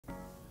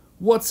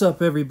What's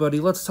up, everybody?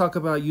 Let's talk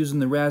about using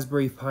the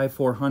Raspberry Pi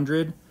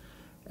 400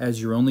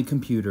 as your only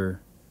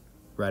computer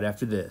right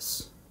after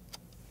this.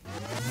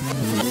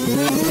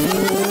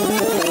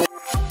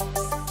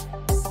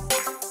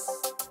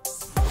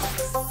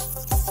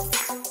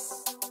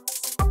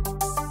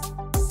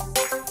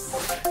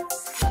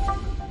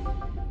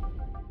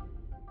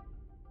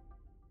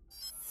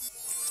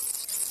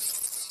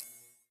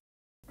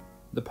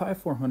 The Pi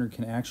 400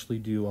 can actually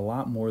do a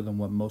lot more than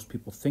what most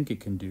people think it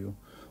can do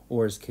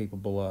or is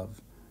capable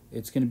of.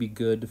 It's going to be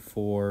good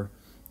for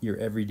your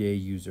everyday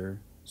user.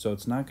 So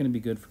it's not going to be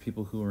good for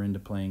people who are into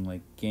playing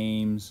like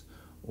games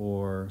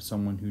or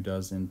someone who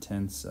does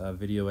intense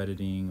video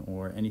editing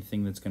or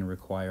anything that's going to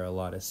require a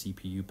lot of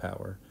CPU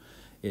power.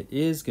 It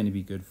is going to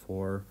be good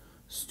for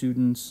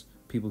students,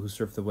 people who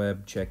surf the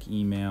web, check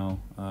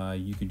email.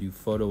 You can do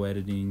photo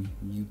editing.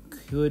 You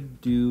could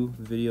do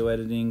video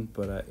editing,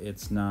 but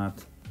it's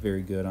not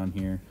very good on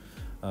here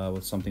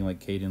with something like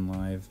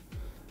Kdenlive.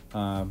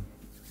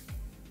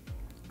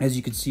 As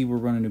you can see, we're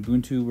running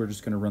Ubuntu. We're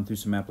just going to run through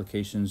some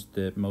applications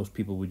that most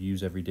people would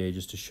use every day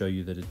just to show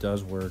you that it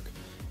does work,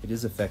 it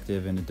is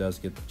effective, and it does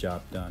get the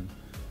job done.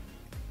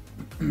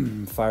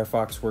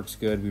 Firefox works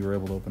good. We were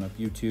able to open up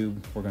YouTube.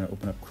 We're going to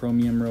open up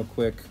Chromium real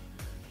quick.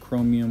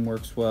 Chromium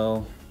works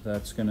well.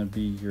 That's going to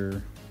be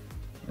your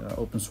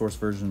open source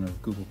version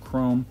of Google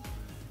Chrome.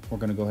 We're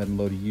going to go ahead and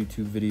load a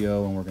YouTube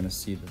video, and we're going to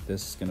see that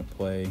this is going to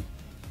play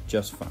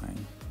just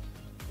fine.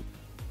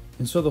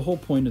 And so the whole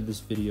point of this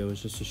video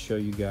is just to show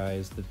you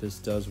guys that this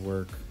does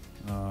work,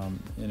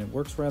 and it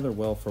works rather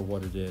well for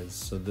what it is.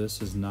 So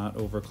this is not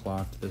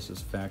overclocked. This is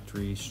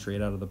factory,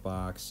 straight out of the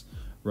box,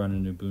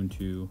 running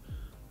Ubuntu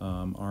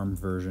ARM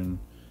version.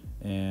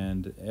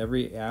 And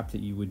every app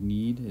that you would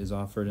need is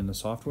offered in the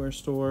software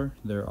store.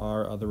 There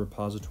are other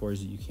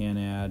repositories that you can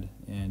add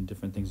and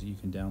different things that you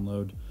can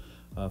download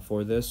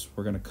for this.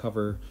 We're going to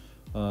cover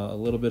a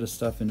little bit of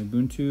stuff in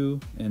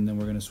Ubuntu, and then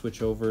we're going to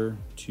switch over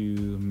to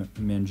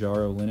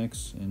Manjaro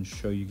Linux and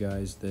show you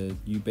guys that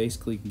you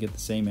basically can get the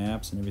same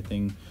apps and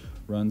everything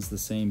runs the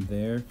same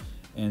there.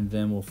 And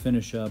then we'll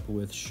finish up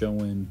with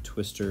showing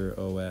Twister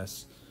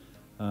OS.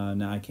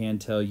 Now I can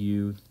tell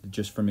you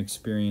just from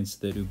experience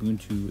that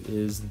Ubuntu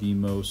is the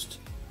most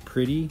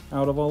pretty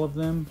out of all of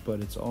them,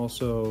 but it's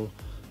also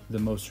the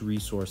most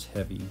resource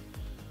heavy.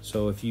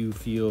 So if you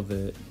feel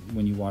that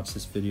when you watch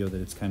this video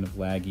that it's kind of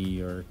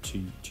laggy or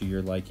to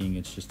your liking,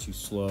 it's just too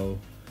slow,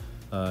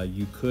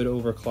 you could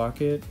overclock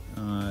it,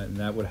 and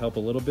that would help a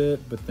little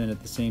bit, but then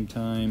at the same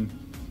time,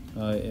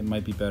 it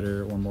might be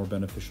better or more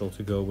beneficial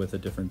to go with a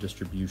different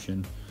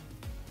distribution.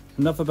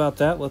 Enough about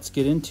that, let's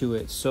get into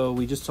it. So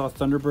we just saw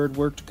Thunderbird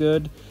worked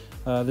good.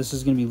 This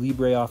is going to be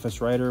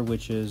LibreOffice Writer,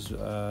 which is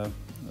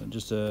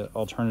just an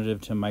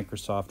alternative to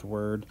Microsoft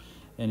Word.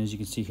 And as you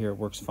can see here, it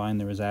works fine.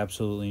 There is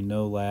absolutely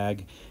no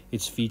lag.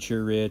 It's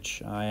feature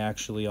rich. I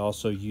actually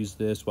also used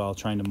this while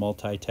trying to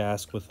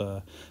multitask with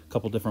a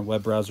couple different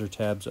web browser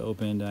tabs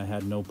opened. I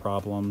had no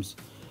problems.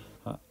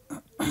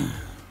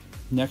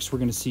 Next, we're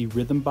going to see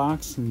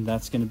Rhythmbox, and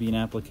that's going to be an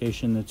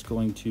application that's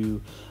going to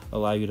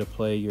allow you to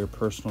play your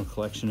personal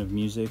collection of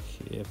music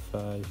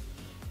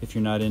if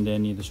you're not into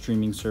any of the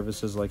streaming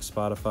services like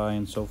Spotify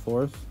and so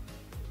forth.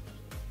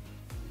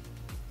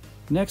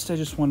 Next, I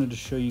just wanted to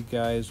show you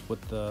guys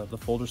what the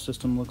folder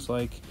system looks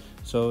like.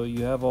 So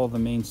you have all the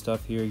main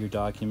stuff here, your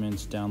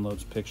documents,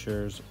 downloads,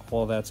 pictures,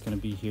 all that's going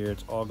to be here.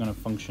 It's all going to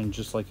function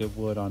just like it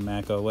would on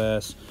Mac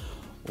OS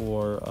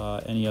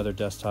or any other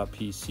desktop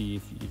PC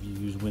if you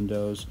use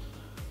Windows.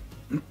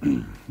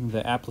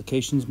 The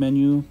applications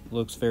menu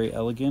looks very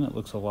elegant. It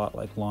looks a lot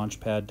like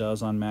Launchpad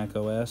does on Mac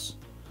OS.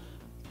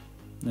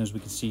 As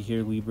we can see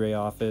here,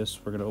 LibreOffice,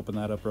 we're going to open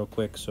that up real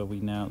quick. So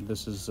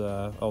this is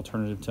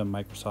alternative to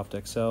Microsoft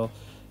Excel.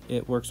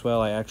 It works well.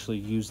 I actually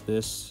use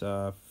this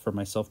for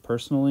myself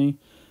personally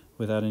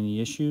without any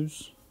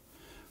issues.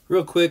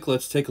 Real quick,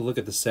 let's take a look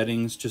at the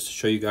settings just to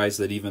show you guys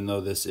that even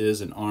though this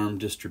is an ARM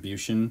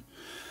distribution,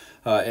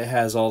 it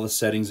has all the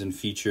settings and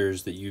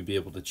features that you'd be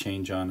able to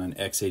change on an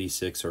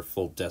x86 or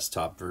full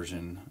desktop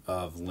version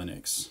of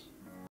Linux.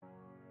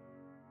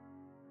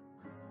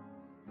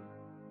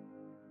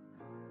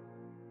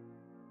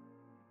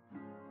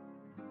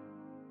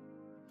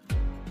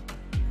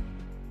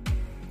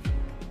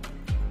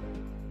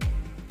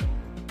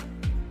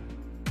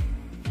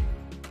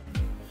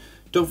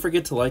 Don't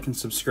forget to like and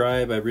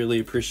subscribe. I really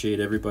appreciate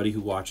everybody who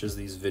watches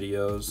these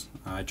videos.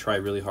 I try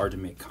really hard to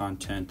make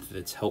content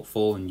that's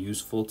helpful and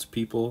useful to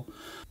people.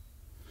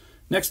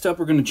 Next up,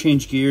 we're going to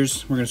change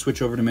gears. We're going to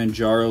switch over to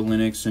Manjaro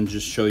Linux and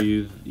just show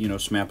you,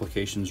 some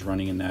applications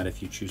running in that if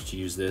you choose to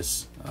use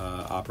this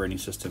operating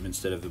system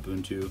instead of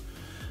Ubuntu.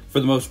 For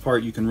the most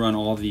part, you can run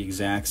all the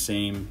exact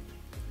same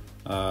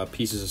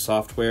pieces of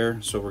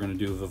software. So we're going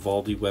to do a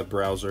Vivaldi web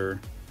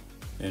browser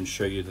and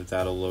show you that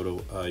that'll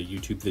load a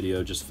YouTube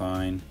video just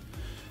fine.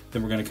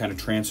 Then we're going to kind of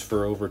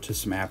transfer over to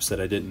some apps that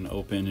I didn't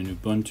open in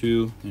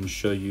Ubuntu and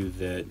show you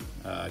that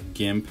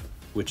GIMP,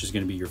 which is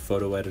going to be your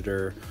photo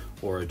editor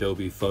or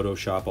Adobe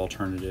Photoshop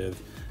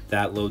alternative,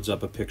 that loads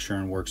up a picture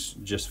and works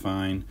just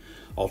fine.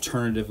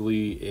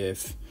 Alternatively,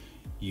 if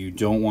you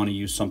don't want to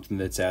use something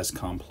that's as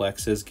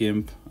complex as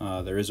GIMP,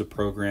 there is a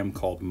program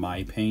called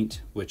MyPaint,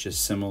 which is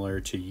similar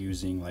to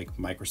using like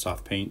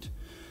Microsoft Paint,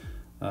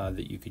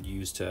 that you could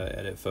use to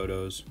edit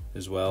photos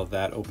as well.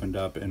 That opened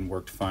up and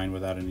worked fine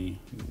without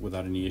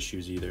any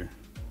issues either.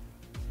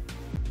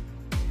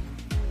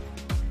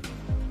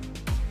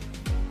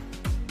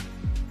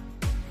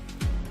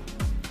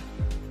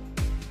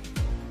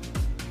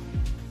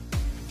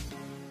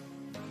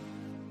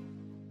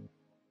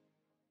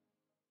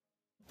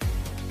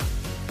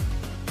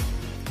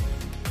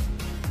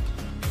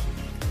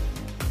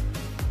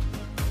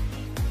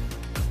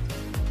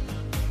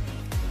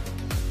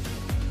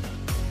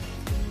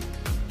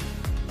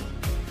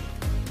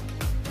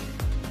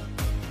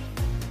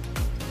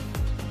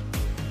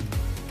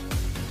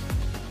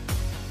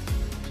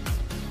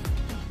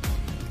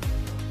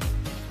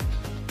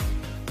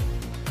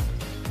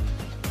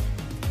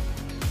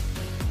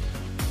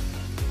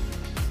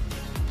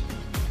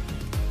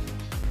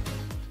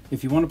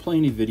 If you want to play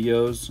any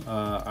videos,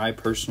 I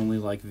personally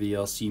like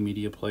VLC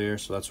Media Player,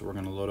 so that's what we're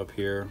going to load up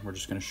here. We're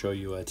just going to show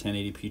you a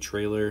 1080p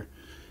trailer.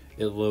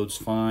 It loads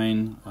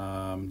fine.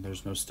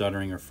 There's no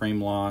stuttering or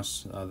frame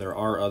loss. There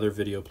are other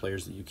video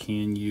players that you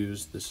can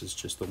use. This is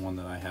just the one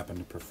that I happen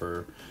to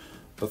prefer.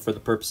 But for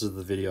the purposes of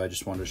the video, I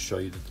just wanted to show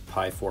you that the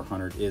Pi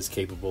 400 is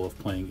capable of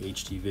playing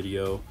HD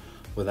video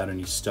without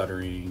any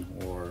stuttering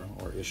or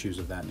issues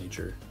of that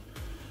nature.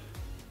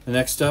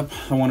 Next up,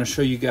 I want to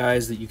show you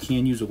guys that you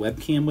can use a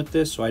webcam with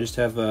this. So I just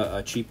have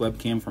a cheap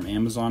webcam from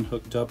Amazon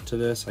hooked up to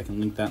this. I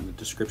can link that in the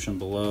description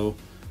below.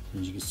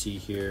 As you can see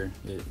here,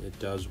 it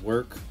does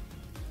work.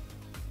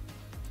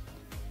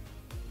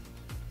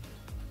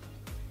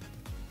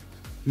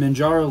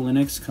 Manjaro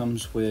Linux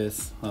comes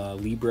with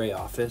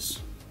LibreOffice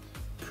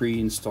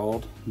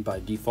pre-installed by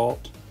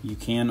default. You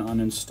can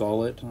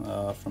uninstall it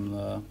from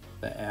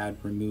the add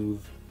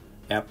remove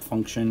app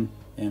function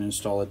and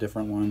install a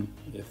different one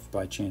if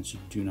by chance you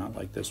do not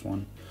like this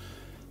one.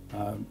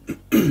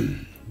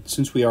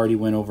 Since we already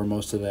went over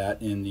most of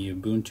that in the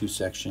Ubuntu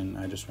section,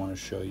 I just want to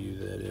show you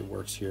that it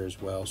works here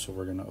as well. So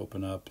we're going to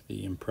open up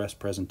the Impress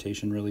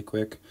presentation really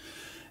quick,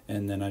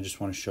 and then I just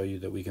want to show you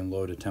that we can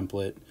load a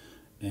template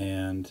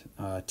and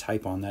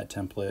type on that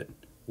template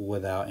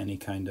without any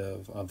kind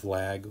of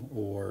lag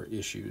or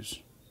issues.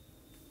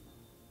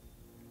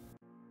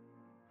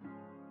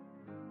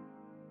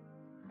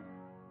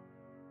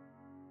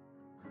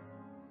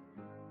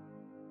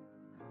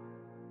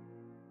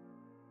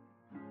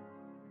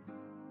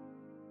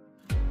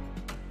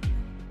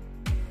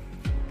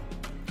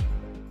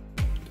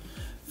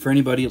 For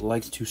anybody that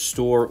likes to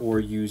store or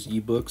use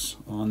ebooks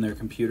on their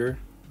computer,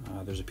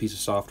 there's a piece of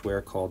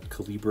software called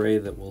Calibre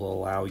that will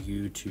allow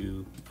you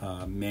to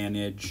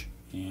manage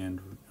and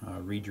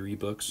read your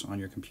ebooks on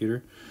your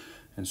computer.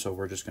 And so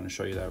we're just going to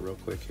show you that real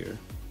quick here.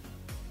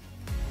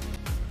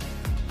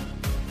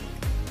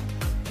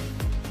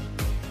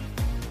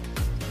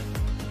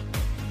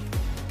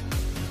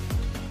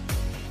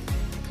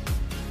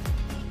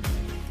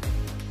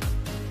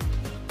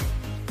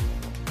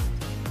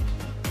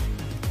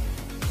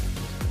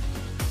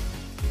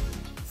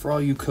 For all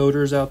you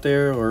coders out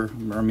there, or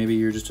maybe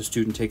you're just a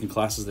student taking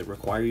classes that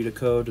require you to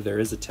code, there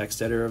is a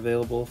text editor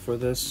available for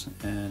this,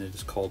 and it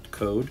is called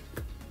Code.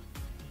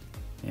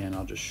 And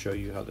I'll just show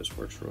you how this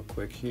works real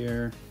quick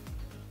here.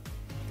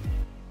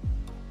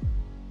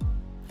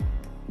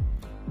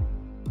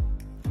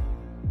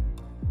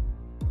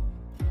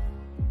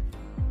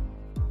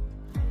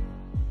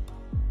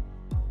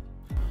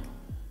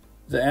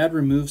 The add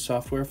remove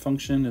software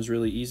function is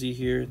really easy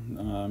here.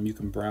 You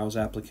can browse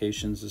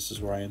applications. This is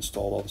where I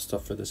installed all the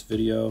stuff for this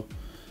video.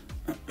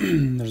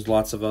 There's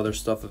lots of other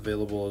stuff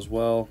available as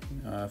well.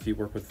 If you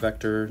work with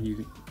vector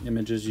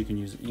images, you can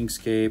use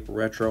Inkscape.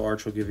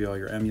 RetroArch will give you all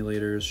your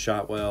emulators.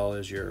 Shotwell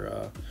is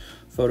your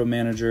photo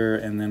manager.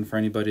 And then for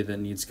anybody that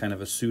needs kind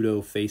of a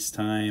pseudo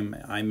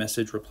FaceTime,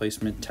 iMessage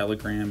replacement,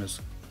 Telegram is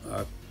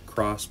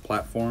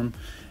cross-platform.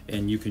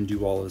 And you can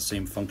do all of the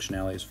same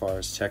functionality as far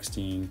as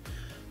texting,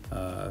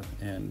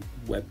 and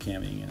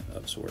webcamming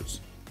of sorts.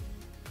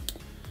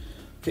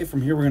 Okay,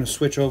 from here we're going to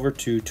switch over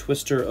to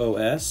Twister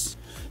OS,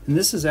 and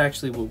this is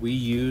actually what we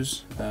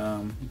use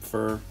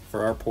for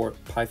our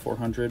Pi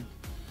 400.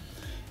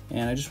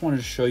 And I just wanted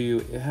to show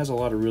you, it has a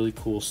lot of really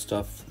cool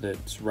stuff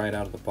that's right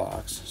out of the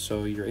box.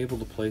 So you're able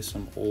to play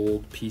some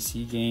old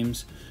PC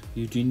games.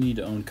 You do need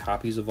to own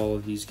copies of all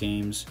of these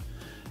games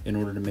in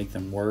order to make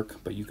them work,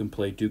 but you can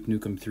play Duke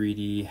Nukem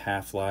 3D,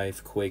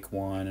 Half-Life, Quake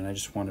 1, and I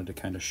just wanted to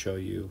kind of show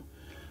you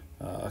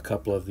a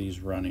couple of these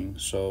running.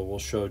 So we'll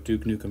show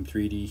Duke Nukem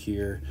 3D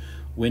here,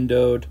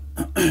 windowed.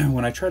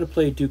 When I try to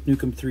play Duke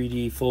Nukem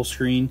 3D full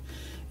screen,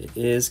 it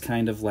is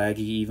kind of laggy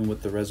even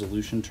with the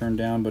resolution turned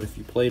down, but if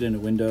you play it in a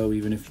window,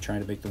 even if you're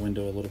trying to make the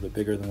window a little bit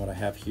bigger than what I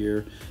have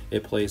here,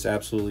 it plays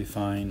absolutely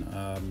fine,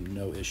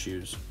 no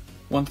issues.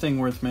 One thing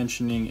worth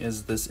mentioning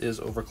is this is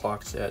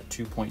overclocked at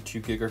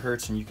 2.2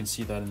 gigahertz, and you can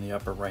see that in the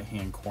upper right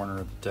hand corner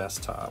of the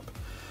desktop.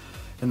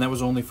 And that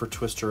was only for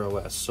Twister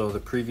OS. So the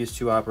previous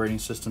two operating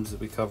systems that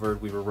we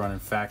covered, we were running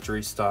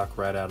factory stock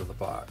right out of the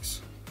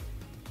box.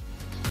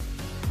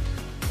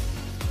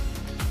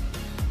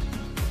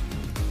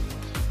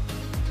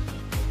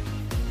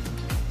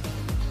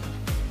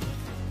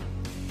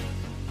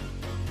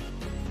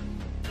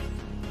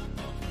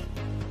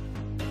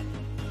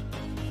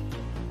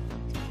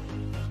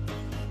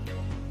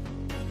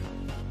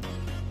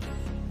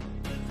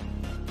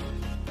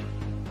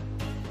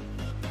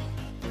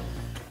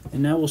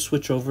 And now we'll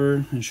switch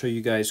over and show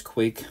you guys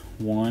Quake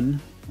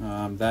 1.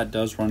 That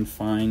does run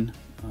fine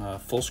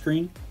full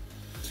screen.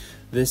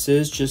 This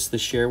is just the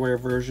shareware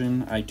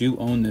version. I do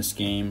own this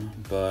game,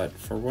 but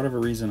for whatever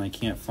reason I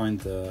can't find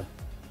the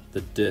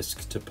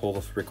disk to pull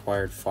the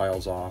required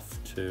files off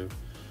to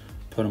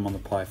put them on the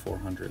Pi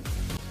 400.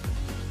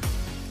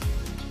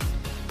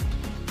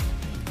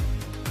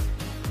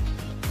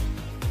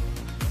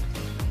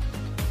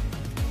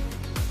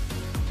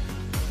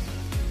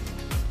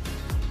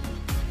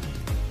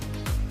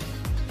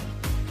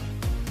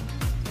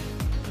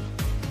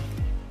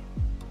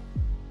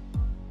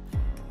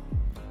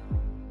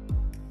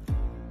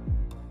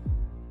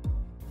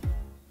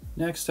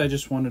 Next, I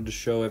just wanted to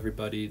show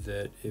everybody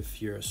that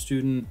if you're a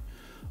student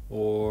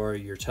or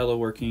you're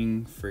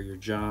teleworking for your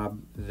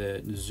job,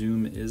 that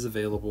Zoom is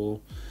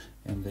available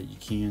and that you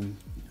can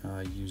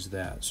use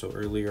that. So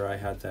earlier I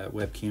had that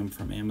webcam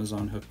from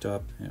Amazon hooked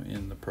up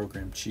in the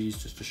program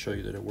Cheese just to show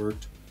you that it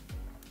worked,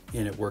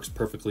 and it works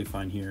perfectly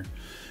fine here.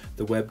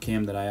 The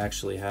webcam that I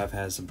actually have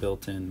has a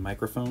built-in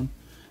microphone,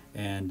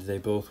 and they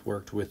both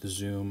worked with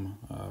Zoom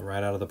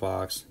right out of the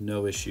box,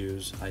 no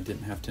issues. I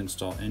didn't have to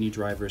install any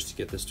drivers to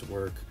get this to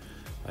work.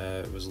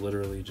 It was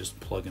literally just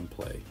plug and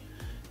play,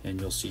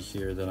 and you'll see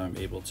here that I'm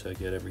able to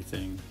get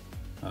everything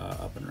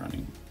up and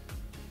running.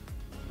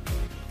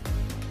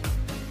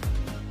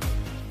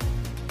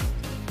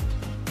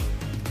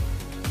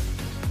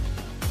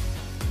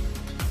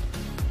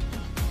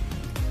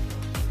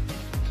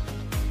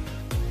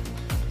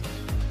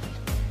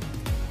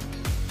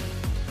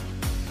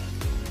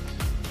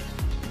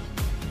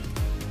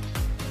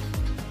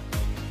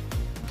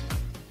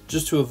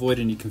 Just to avoid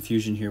any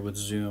confusion here with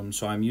Zoom,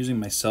 so I'm using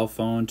my cell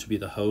phone to be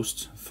the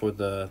host for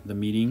the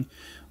meeting,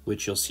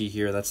 which you'll see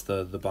here. That's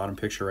the bottom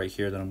picture right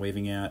here that I'm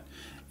waving at.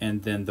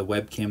 And then the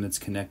webcam that's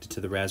connected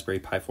to the Raspberry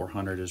Pi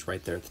 400 is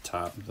right there at the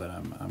top that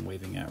I'm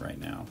waving at right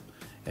now.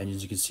 And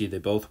as you can see, they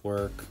both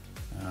work,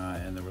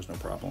 and there was no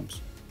problems.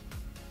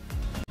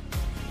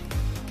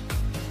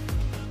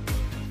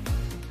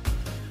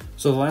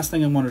 So the last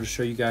thing I wanted to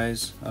show you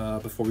guys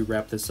before we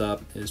wrap this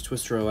up is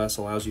Twister OS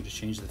allows you to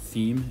change the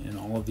theme, and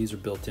all of these are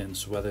built in.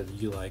 So whether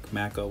you like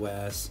Mac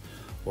OS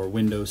or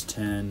Windows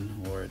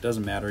 10, or it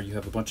doesn't matter, you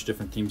have a bunch of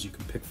different themes you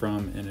can pick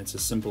from, and it's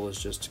as simple as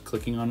just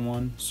clicking on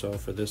one. So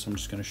for this, I'm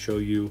just going to show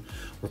you,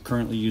 we're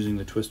currently using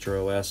the Twister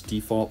OS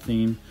default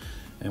theme,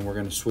 and we're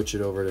going to switch it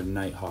over to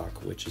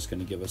Nighthawk, which is going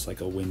to give us like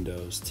a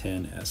Windows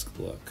 10-esque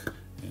look.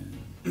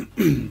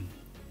 And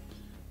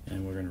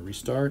we're going to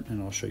restart,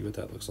 and I'll show you what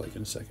that looks like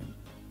in a second.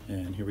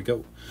 And here we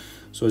go.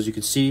 So as you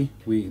can see,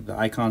 the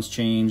icons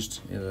changed,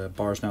 the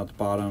bar's now at the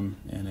bottom,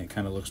 and it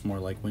kind of looks more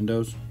like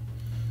Windows.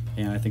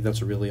 And I think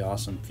that's a really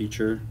awesome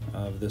feature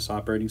of this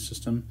operating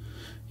system.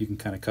 You can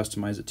kind of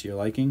customize it to your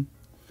liking.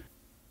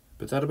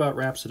 But that about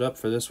wraps it up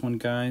for this one,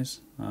 guys.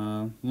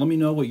 Let me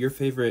know what your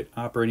favorite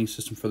operating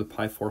system for the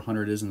Pi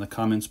 400 is in the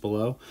comments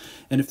below.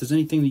 And if there's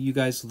anything that you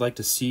guys would like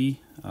to see,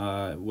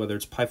 whether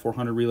it's Pi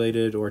 400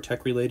 related or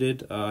tech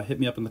related, hit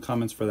me up in the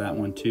comments for that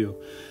one too.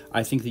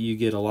 I think that you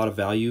get a lot of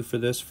value for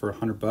this for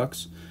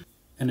 $100,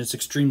 and it's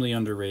extremely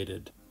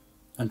underrated.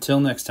 Until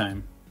next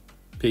time,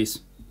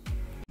 peace.